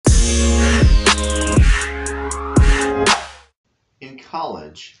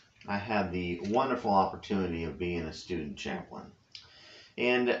I had the wonderful opportunity of being a student chaplain.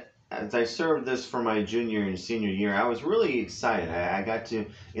 And as I served this for my junior and senior year, I was really excited. I got to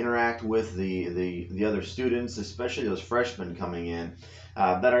interact with the other students, especially those freshmen coming in.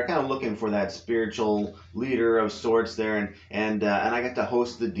 That are kind of looking for that spiritual leader of sorts there, and I got to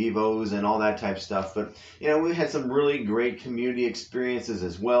host the devos and all that type of stuff. But we had some really great community experiences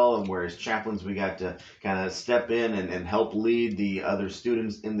as well. And whereas chaplains, we got to kind of step in and help lead the other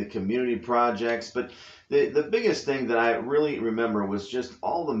students in the community projects. But the biggest thing that I really remember was just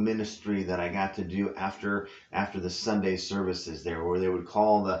all the ministry that I got to do after the Sunday services there, where they would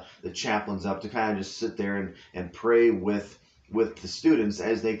call the chaplains up to kind of just sit there and pray with the students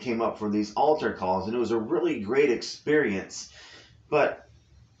as they came up for these altar calls, and it was a really great experience. But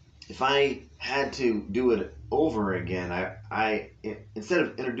if I had to do it over again, I instead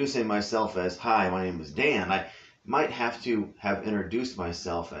of introducing myself as "Hi, my name is Dan," I might have to have introduced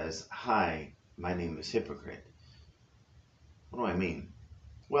myself as "Hi, my name is Hypocrite." What do I mean?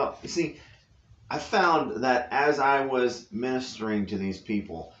 Well, you see, I found that as I was ministering to these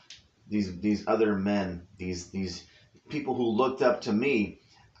people, these other men, these people who looked up to me,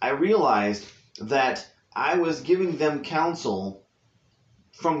 I realized that I was giving them counsel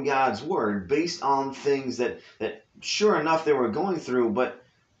from God's word based on things that sure enough they were going through, but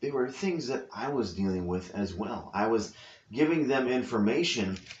they were things that I was dealing with as well. I was giving them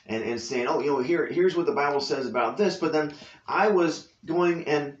information and saying, oh, here's what the Bible says about this, but then I was going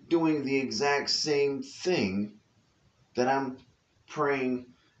and doing the exact same thing that I'm praying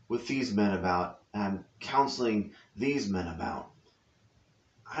with these men about. I'm counseling these men about.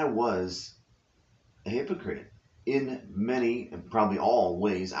 I was a hypocrite. In many, and probably all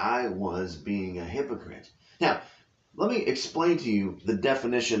ways, I was being a hypocrite. Now, let me explain to you the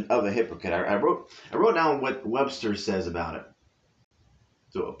definition of a hypocrite. I wrote down what Webster says about it.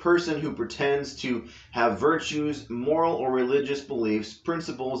 So, a person who pretends to have virtues, moral or religious beliefs,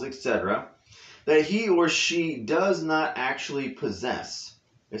 principles, etc., that he or she does not actually possess,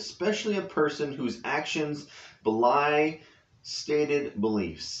 especially a person whose actions belie stated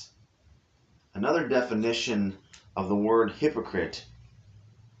beliefs. Another definition of the word hypocrite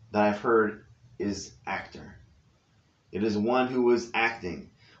that I've heard is actor. It is one who is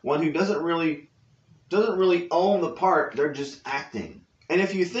acting, one who doesn't really own the part, they're just acting. And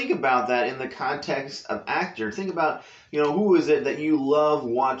if you think about that in the context of actor, think about, who is it that you love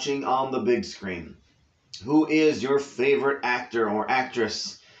watching on the big screen? Who is your favorite actor or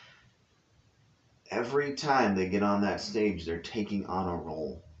actress? Every time they get on that stage, they're taking on a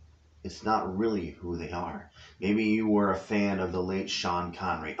role. It's not really who they are. Maybe you were a fan of the late Sean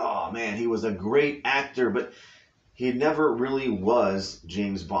Connery. Oh man, he was a great actor, but he never really was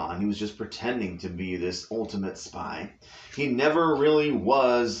James Bond. He was just pretending to be this ultimate spy. He never really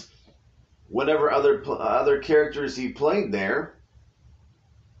was whatever other characters he played there.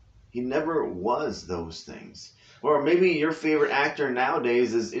 He never was those things. Or maybe your favorite actor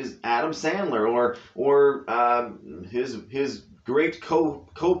nowadays is Adam Sandler, or his great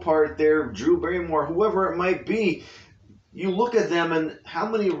co-part there, Drew Barrymore, whoever it might be. You look at them and how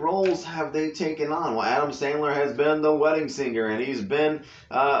many roles have they taken on? Well, Adam Sandler has been the wedding singer, and he's been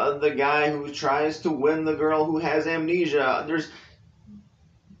the guy who tries to win the girl who has amnesia.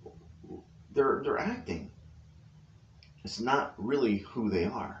 They're acting. It's not really who they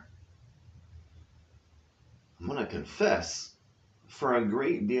are. I'm going to confess, for a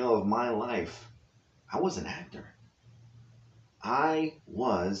great deal of my life, I was an actor. I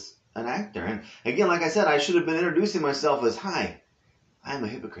was an actor. And again, like I said, I should have been introducing myself as, hi, I'm a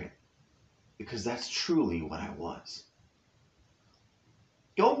hypocrite. Because that's truly what I was.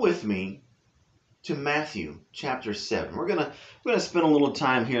 Go with me to Matthew chapter 7. We're gonna spend a little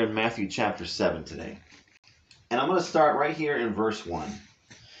time here in Matthew chapter 7 today. And I'm going to start right here in verse 1.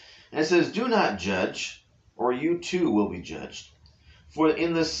 And it says, do not judge, or you too will be judged. For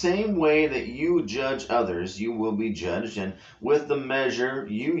in the same way that you judge others, you will be judged, and with the measure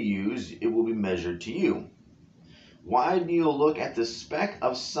you use, it will be measured to you. Why do you look at the speck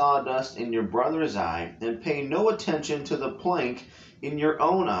of sawdust in your brother's eye, and pay no attention to the plank in your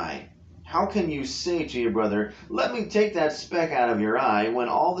own eye? How can you say to your brother, let me take that speck out of your eye, when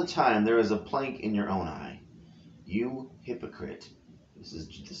all the time there is a plank in your own eye? You hypocrite. This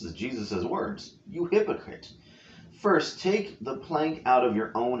is Jesus' words. You hypocrite. First, take the plank out of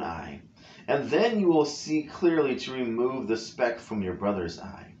your own eye, and then you will see clearly to remove the speck from your brother's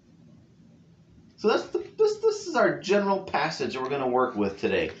eye. So this is our general passage that we're going to work with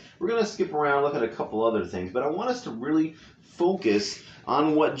today. We're going to skip around, look at a couple other things, but I want us to really focus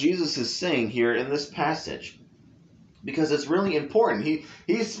on what Jesus is saying here in this passage. because it's really important.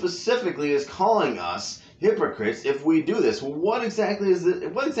 He specifically is calling us hypocrites if we do this. Well, what exactly is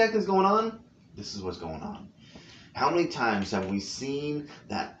it? What exactly is going on? This is what's going on. How many times have we seen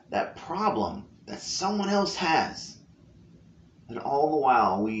that problem that someone else has, and all the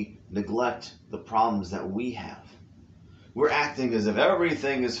while we neglect the problems that we have? We're acting as if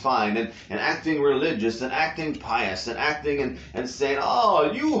everything is fine, and acting religious, and acting pious, and acting and saying,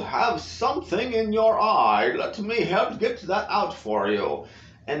 oh, you have something in your eye. Let me help get that out for you.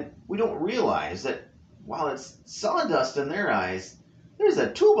 And we don't realize that while it's sawdust in their eyes, there's a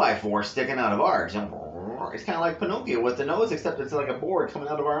 2x4 sticking out of ours. It's kind of like Pinocchio with the nose, except it's like a board coming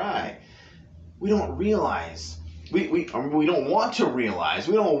out of our eye. We don't realize. We don't want to realize.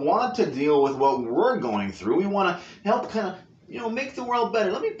 We don't want to deal with what we're going through. We want to help kind of, make the world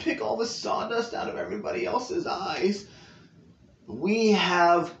better. Let me pick all the sawdust out of everybody else's eyes. We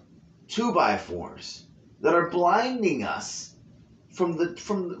have 2x4s that are blinding us from the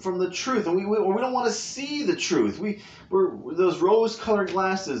truth, and we don't want to see the truth. We're those rose-colored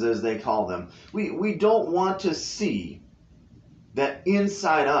glasses, as they call them. We don't want to see that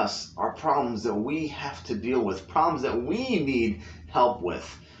inside us are problems that we have to deal with, problems that we need help with.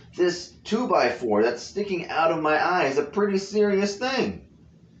 This 2x4 that's sticking out of my eye is a pretty serious thing.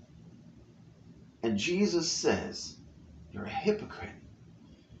 And Jesus says, you're a hypocrite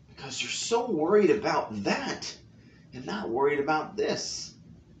because you're so worried about that and not worried about this.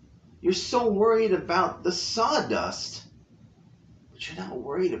 You're so worried about the sawdust, but you're not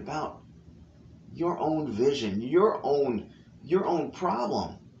worried about your own vision, your own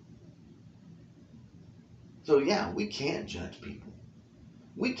problem. So yeah, we can't judge people.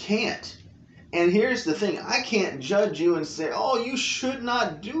 We can't. And here's the thing, I can't judge you and say, oh, you should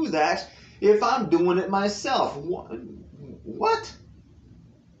not do that if I'm doing it myself. What?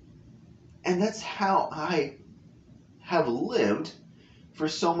 And that's how I have lived for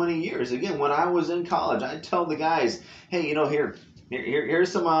so many years. Again, when I was in college, I'd tell the guys, hey,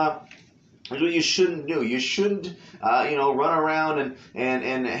 here's some here's what you shouldn't do. You shouldn't, run around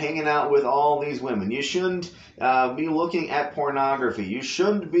and hanging out with all these women. You shouldn't be looking at pornography. You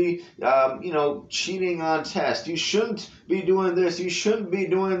shouldn't be, cheating on tests. You shouldn't be doing this. You shouldn't be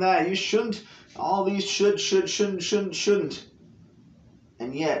doing that. You shouldn't. All these shouldn't.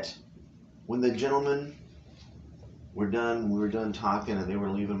 And yet, when the gentlemen we were done talking and they were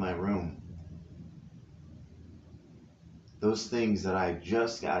leaving my room, those things that I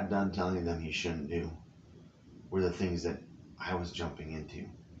just got done telling them you shouldn't do were the things that I was jumping into.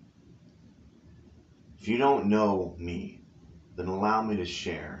 If you don't know me, then allow me to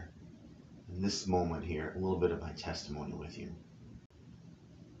share in this moment here a little bit of my testimony with you.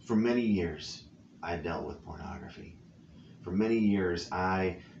 For many years, I dealt with pornography. For many years,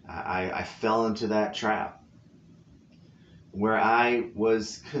 I fell into that trap where I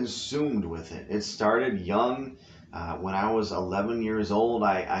was consumed with it. It started young. When I was 11 years old,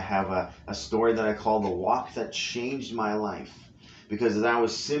 I have a story that I call The Walk That Changed My Life. Because as I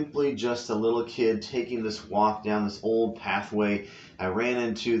was simply just a little kid taking this walk down this old pathway, I ran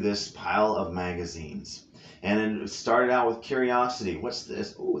into this pile of magazines. And it started out with curiosity. What's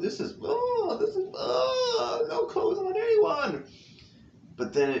this? Oh, no clothes on anyone.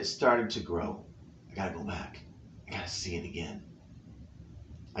 But then it started to grow. I gotta go back. I gotta see it again.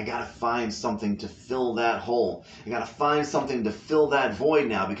 I gotta find something to fill that hole. I gotta find something to fill that void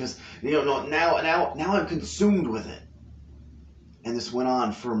now, because now I'm consumed with it. And this went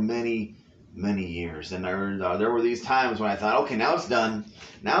on for many, many years. And there were these times when I thought, okay, now it's done.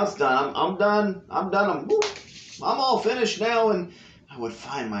 Now it's done. I'm done. I'm all finished now. And I would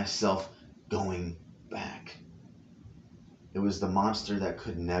find myself going back. It was the monster that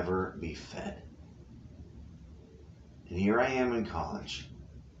could never be fed. And here I am in college.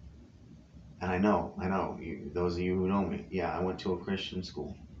 And I know, those of you who know me, yeah, I went to a Christian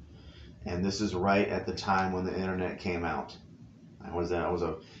school. And this is right at the time when the internet came out. I was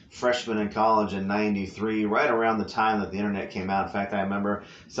a freshman in college in '93, right around the time that the internet came out. In fact, I remember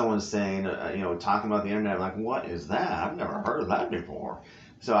someone saying, talking about the internet, like, what is that? I've never heard of that before.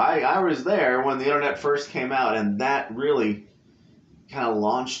 So I was there when the internet first came out, and that really kind of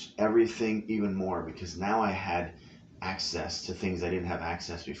launched everything even more, because now I had access to things I didn't have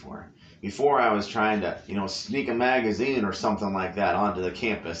access before. Before I was trying to, sneak a magazine or something like that onto the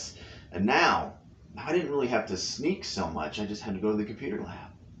campus. And now I didn't really have to sneak so much. I just had to go to the computer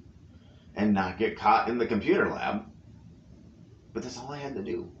lab and not get caught in the computer lab. But that's all I had to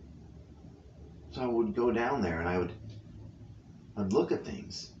do. So I would go down there and I'd look at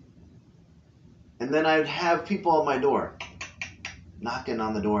things. And then I'd have people at my door knocking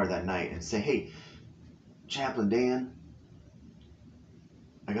on the door that night and say, hey, Chaplain Dan,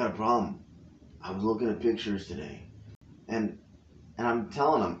 I got a problem. I was looking at pictures today, and I'm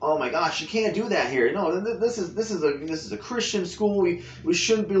telling them, oh my gosh, you can't do that here. No, this is a Christian school. We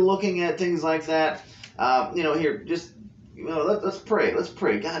shouldn't be looking at things like that. Here, just let's pray. Let's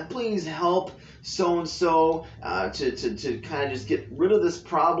pray. God, please help so and so to kind of just get rid of this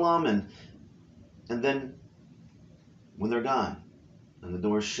problem, and then when they're gone and the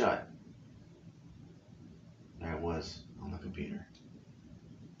door's shut, there it was on the computer.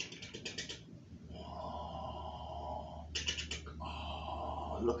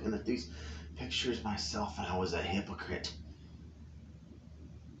 Looking at these pictures myself, and I was a hypocrite.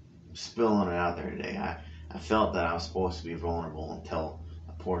 I'm spilling it out there today. I felt that I was supposed to be vulnerable and tell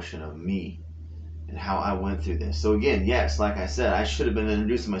a portion of me and how I went through this. So again, yes, like I said, I should have been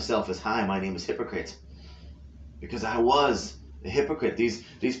introducing myself as, hi, my name is Hypocrite. Because I was a hypocrite. These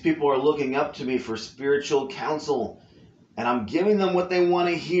people are looking up to me for spiritual counsel, and I'm giving them what they want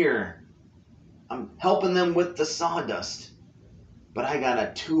to hear. I'm helping them with the sawdust. But I got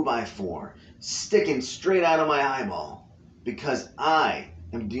a 2x4 sticking straight out of my eyeball because I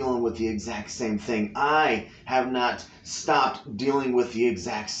am dealing with the exact same thing. I have not stopped dealing with the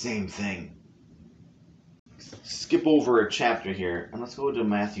exact same thing. Skip over a chapter here and let's go to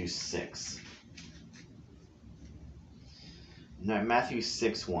Matthew 6. Now, Matthew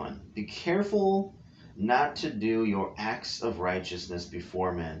 6:1. Be careful not to do your acts of righteousness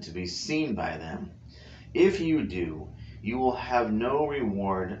before men to be seen by them. If you do, you will have no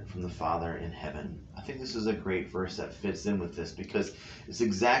reward from the Father in heaven. I think this is a great verse that fits in with this because it's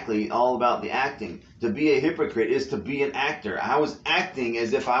exactly all about the acting. To be a hypocrite is to be an actor. I was acting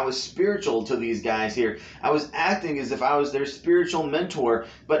as if I was spiritual to these guys here. I was acting as if I was their spiritual mentor.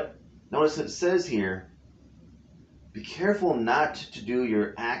 But notice it says here, be careful not to do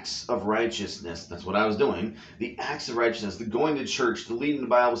your acts of righteousness. That's what I was doing. The acts of righteousness, the going to church, the leading the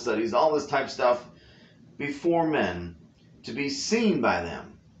Bible studies, all this type of stuff before men, to be seen by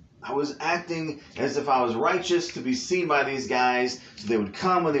them. I was acting as if I was righteous to be seen by these guys, so they would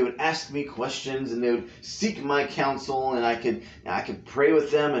come and they would ask me questions and they would seek my counsel, and I could pray with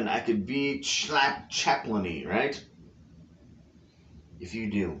them and I could be chaplainy, right? If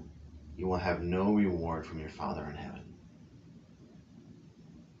you do, you will have no reward from your Father in heaven.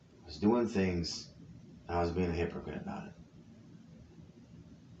 I was doing things and I was being a hypocrite about it.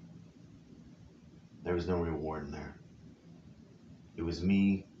 There was no reward in there. It was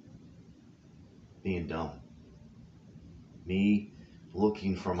me being dumb. Me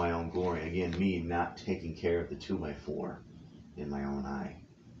looking for my own glory. Again, me not taking care of the 2x4 in my own eye.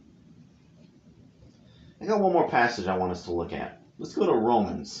 I got one more passage I want us to look at. Let's go to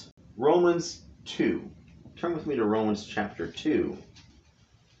Romans. Romans 2. Turn with me to Romans chapter 2.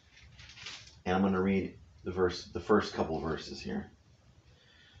 And I'm going to read the first couple verses here.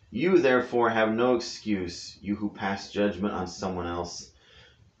 You therefore have no excuse, you who pass judgment on someone else.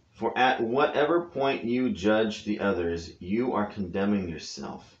 For at whatever point you judge the others, you are condemning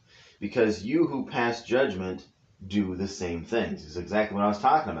yourself, because you who pass judgment do the same things. It's exactly what I was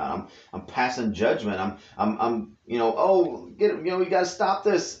talking about. I'm passing judgment. We got to stop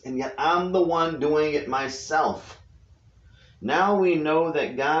this, and yet I'm the one doing it myself. Now we know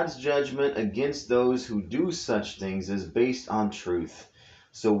that God's judgment against those who do such things is based on truth.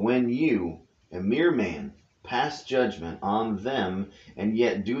 So when you, a mere man, pass judgment on them and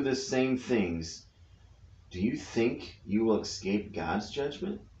yet do the same things, do you think you will escape God's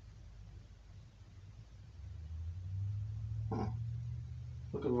judgment?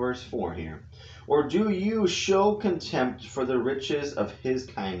 Look at verse 4 here. Or do you show contempt for the riches of his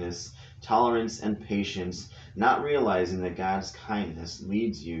kindness, tolerance, and patience, not realizing that God's kindness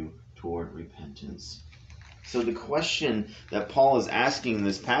leads you toward repentance? So the question that Paul is asking in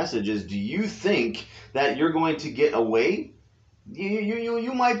this passage is, do you think that you're going to get away?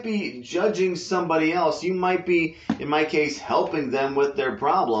 You might be judging somebody else. You might be, in my case, helping them with their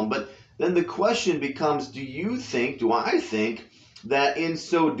problem. But then the question becomes, do I think that in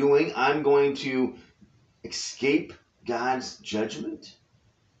so doing I'm going to escape God's judgment?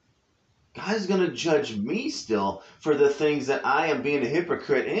 God is going to judge me still for the things that I am being a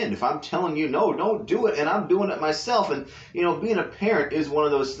hypocrite in. If I'm telling you, no, don't do it, and I'm doing it myself. And, being a parent is one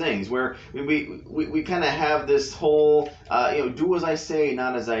of those things where we kind of have this whole, do as I say,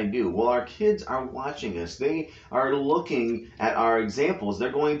 not as I do. Well, our kids are watching us. They are looking at our examples.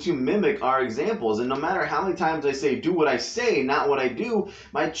 They're going to mimic our examples. And no matter how many times I say, do what I say, not what I do,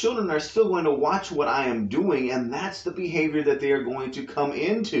 my children are still going to watch what I am doing, and that's the behavior that they are going to come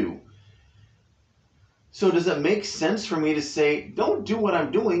into. So does it make sense for me to say, don't do what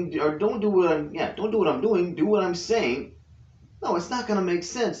I'm doing, or don't do what I'm doing, do what I'm saying? No, it's not going to make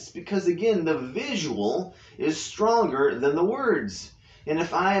sense because, again, the visual is stronger than the words. And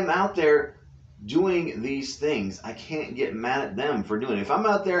if I am out there doing these things, I can't get mad at them for doing it. If I'm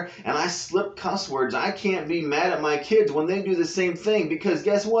out there and I slip cuss words, I can't be mad at my kids when they do the same thing because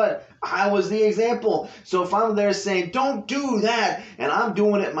guess what? I was the example. So if I'm there saying, don't do that, and I'm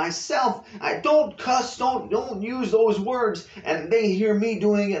doing it myself, I don't cuss, don't use those words, and they hear me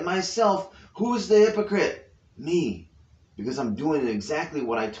doing it myself, who's the hypocrite? Me. Because I'm doing exactly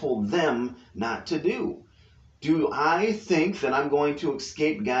what I told them not to do. Do I think that I'm going to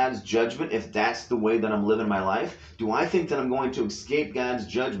escape God's judgment if that's the way that I'm living my life? Do I think that I'm going to escape God's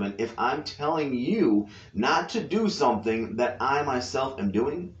judgment if I'm telling you not to do something that I myself am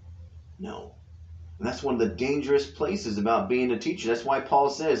doing? No. And that's one of the dangerous places about being a teacher. That's why Paul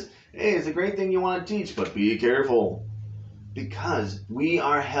says, hey, it's a great thing you want to teach, but be careful. Because we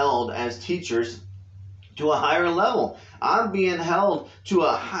are held as teachers to a higher level. I'm being held to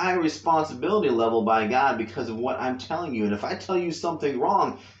a high responsibility level by God because of what I'm telling you. And if I tell you something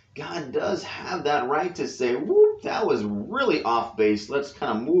wrong, God does have that right to say, whoop, that was really off base. Let's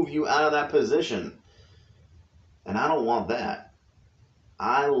kind of move you out of that position. And I don't want that.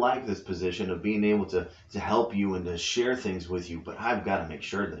 I like this position of being able to help you and to share things with you, but I've got to make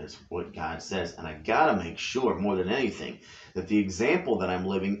sure that it's what God says. And I got to make sure, more than anything, that the example that I'm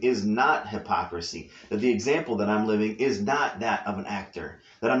living is not hypocrisy, that the example that I'm living is not that of an actor,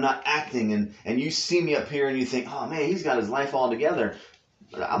 that I'm not acting and you see me up here and you think, oh man, he's got his life all together.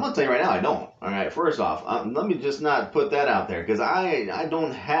 I'm going to tell you right now, I don't. All right, first off, let me just not put that out there because I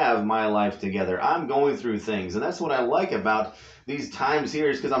don't have my life together. I'm going through things, and that's what I like about these times here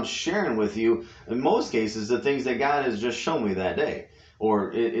is because I'm sharing with you, in most cases, the things that God has just shown me that day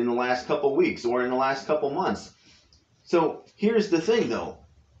or in the last couple weeks or in the last couple months. So here's the thing, though.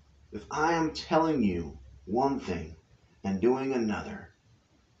 If I am telling you one thing and doing another,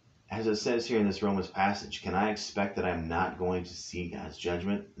 as it says here in this Romans passage, can I expect that I'm not going to see God's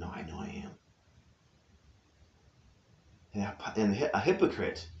judgment? No, I know I am. And a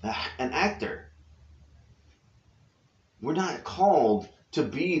hypocrite, an actor. We're not called to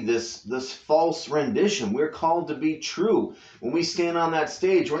be this false rendition. We're called to be true. When we stand on that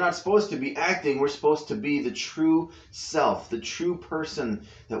stage, we're not supposed to be acting. We're supposed to be the true self, the true person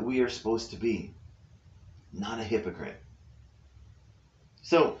that we are supposed to be, not a hypocrite.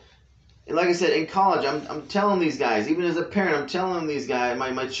 So, like I said, in college, I'm telling these guys, even as a parent, I'm telling these guys,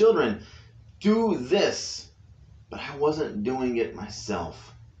 my children, do this. But I wasn't doing it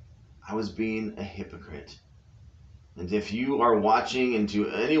myself. I was being a hypocrite. And if you are watching, and to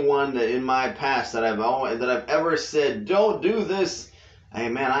anyone that in my past that I've ever said, don't do this, hey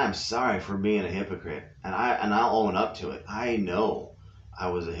man, I am sorry for being a hypocrite. And I'll own up to it. I know I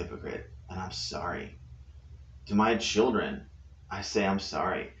was a hypocrite, and I'm sorry. To my children, I say I'm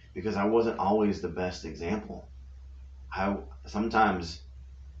sorry because I wasn't always the best example. I sometimes,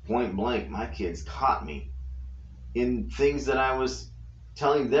 point blank, my kids caught me in things that I was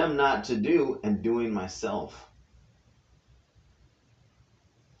telling them not to do and doing myself.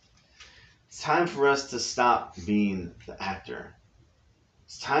 It's time for us to stop being the actor.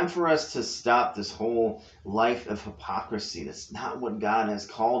 It's time for us to stop this whole life of hypocrisy. That's not what God has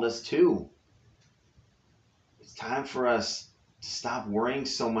called us to. It's time for us to stop worrying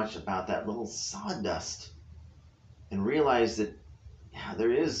so much about that little sawdust and realize that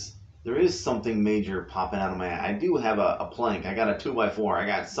there is something major popping out of my eye. I do have a plank. I got a 2x4. I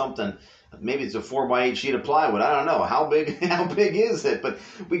got something. Maybe it's a 4x8 sheet of plywood. I don't know how big is it, but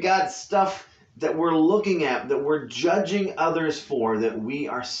we got stuff that we're looking at, that we're judging others for, that we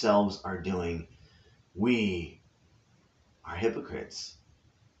ourselves are doing. We are hypocrites.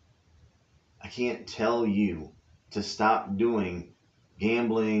 I can't tell you to stop doing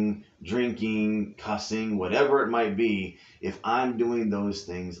gambling, drinking, cussing, whatever it might be, if I'm doing those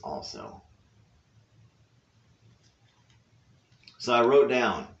things also. So I wrote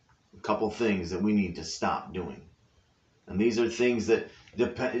down a couple things that we need to stop doing. And these are things that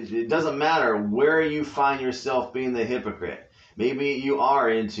it doesn't matter where you find yourself being the hypocrite. Maybe you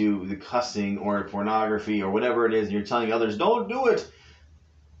are into the cussing or pornography or whatever it is, and you're telling others, don't do it.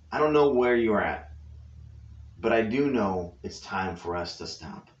 I don't know where you're at, but I do know it's time for us to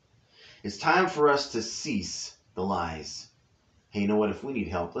stop. It's time for us to cease the lies. Hey, you know what? If we need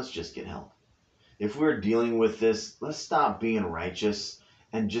help, let's just get help. If we're dealing with this, let's stop being righteous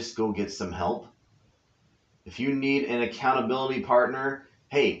and just go get some help. If you need an accountability partner,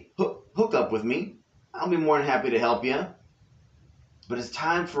 hey, hook up with me. I'll be more than happy to help you. But it's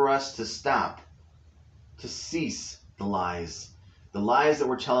time for us to stop to cease the lies that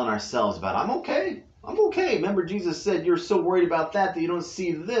we're telling ourselves about, I'm okay. Remember, Jesus said you're so worried about that you don't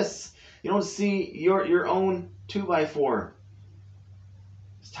see this. You don't see your own 2x4.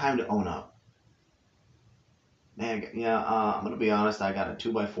 It's time to own up. Man, yeah, I'm gonna be honest. I got a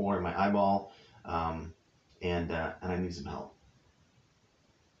 2x4 in my eyeball, and I need some help.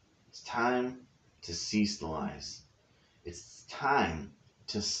 It's time to cease the lies. It's time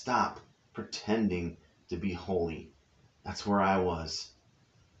to stop pretending to be holy. That's where I was.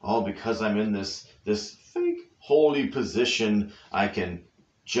 Oh, because I'm in this fake holy position, I can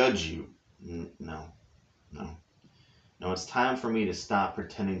judge you. No. It's time for me to stop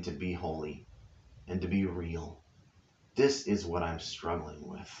pretending to be holy and to be real. This is what I'm struggling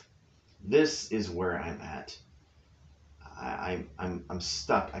with. This is where I'm at. I'm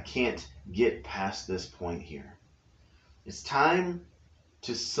stuck. I can't get past this point here. It's time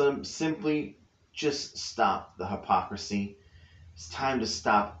to simply just stop the hypocrisy. It's time to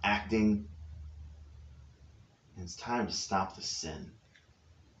stop acting. And it's time to stop the sin.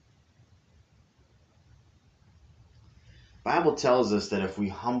 The Bible tells us that if we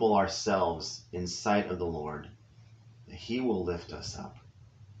humble ourselves in sight of the Lord, that He will lift us up.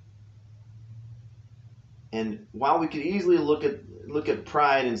 And while we could easily look at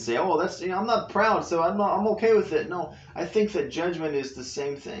pride and say, "Oh, that's I'm not proud, so I'm okay with it." No, I think that judgment is the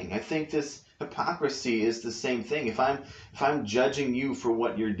same thing. I think this hypocrisy is the same thing. If I'm judging you for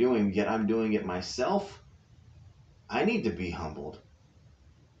what you're doing, yet I'm doing it myself, I need to be humbled.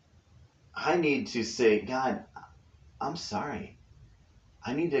 I need to say, God, I'm sorry.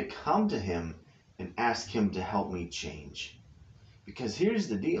 I need to come to Him and ask Him to help me change. Because here's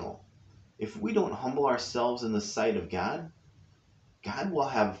the deal. If we don't humble ourselves in the sight of God, God will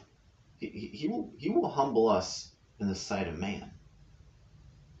have, He will humble us in the sight of man.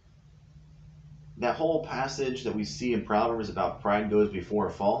 That whole passage that we see in Proverbs about pride goes before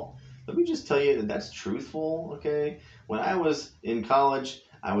a fall, let me just tell you that that's truthful, okay? When I was in college,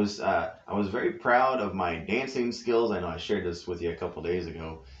 I was very proud of my dancing skills. I know I shared this with you a couple days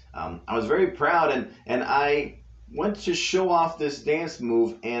ago. I was very proud, and I went to show off this dance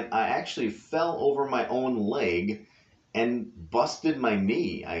move, and I actually fell over my own leg and busted my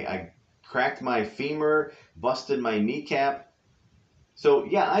knee. I cracked my femur, busted my kneecap. So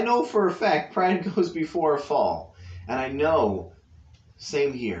yeah, I know for a fact pride goes before a fall. And I know,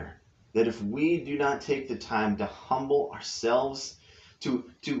 same here, that if we do not take the time to humble ourselves, to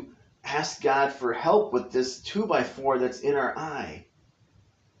ask God for help with this 2x4 that's in our eye,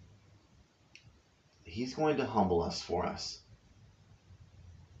 He's going to humble us for us.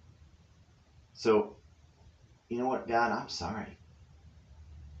 So, you know what, God, I'm sorry.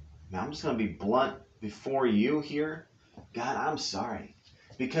 Now, I'm just going to be blunt before you here. God, I'm sorry.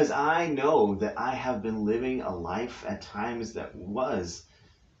 Because I know that I have been living a life at times that was,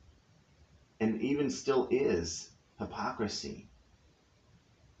 and even still is, hypocrisy.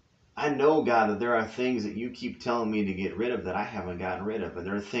 I know, God, that there are things that you keep telling me to get rid of that I haven't gotten rid of. And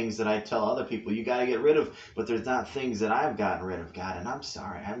there are things that I tell other people you got to get rid of, but there's not things that I've gotten rid of, God. And I'm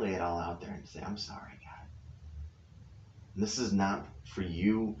sorry. I lay it all out there and say, I'm sorry, God. And this is not for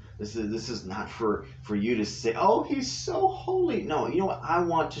you. This is not for you to say, oh, He's so holy. No, you know what? I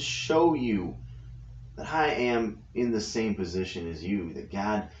want to show you that I am in the same position as you, that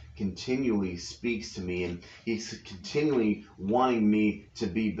God continually speaks to me and He's continually wanting me to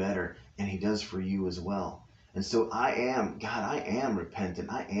be better, and He does for you as well. And so I am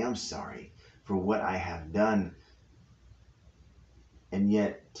repentant. I am sorry for what I have done and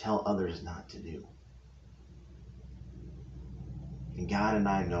yet tell others not to do. And God and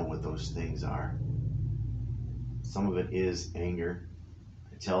I know what those things are. Some of it is anger.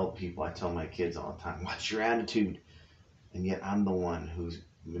 I tell my kids all the time, watch your attitude. And yet I'm the one who's,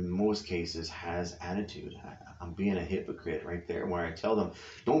 in most cases, has attitude. I'm being a hypocrite right there where I tell them,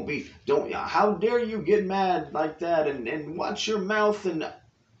 how dare you get mad like that, and watch your mouth, and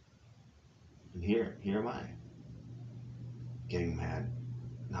here am I, getting mad,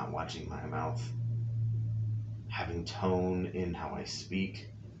 not watching my mouth, having tone in how I speak.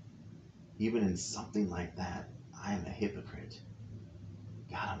 Even in something like that, I am a hypocrite.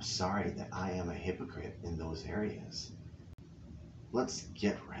 God, I'm sorry that I am a hypocrite in those areas. Let's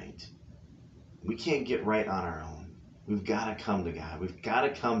get right. We can't get right on our own. We've got to come to God. We've got to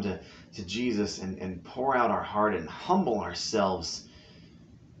come to Jesus and pour out our heart and humble ourselves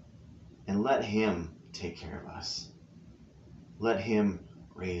and let Him take care of us. Let Him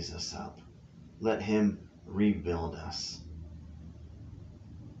raise us up. Let Him rebuild us.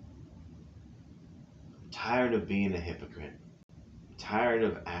 I'm tired of being a hypocrite. I'm tired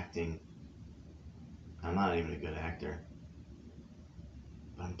of acting I'm not even a good actor,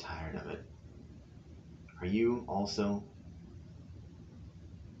 but I'm tired of it. Are you also?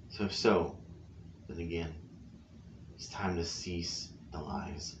 So if so, then again, it's time to cease the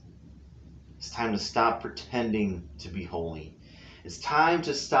lies. It's time to stop pretending to be holy. It's time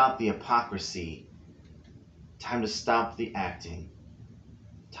to stop the hypocrisy. Time to stop the acting.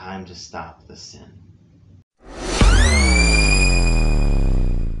 Time to stop the sin.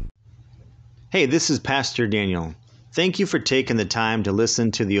 Hey, this is Pastor Daniel. Thank you for taking the time to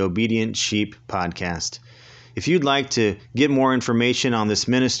listen to the Obedient Sheep podcast. If you'd like to get more information on this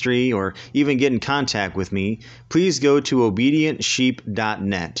ministry or even get in contact with me, please go to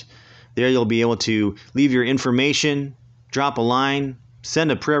obedientsheep.net. There you'll be able to leave your information, drop a line, send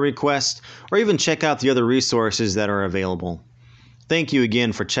a prayer request, or even check out the other resources that are available. Thank you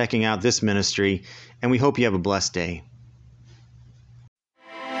again for checking out this ministry, and we hope you have a blessed day.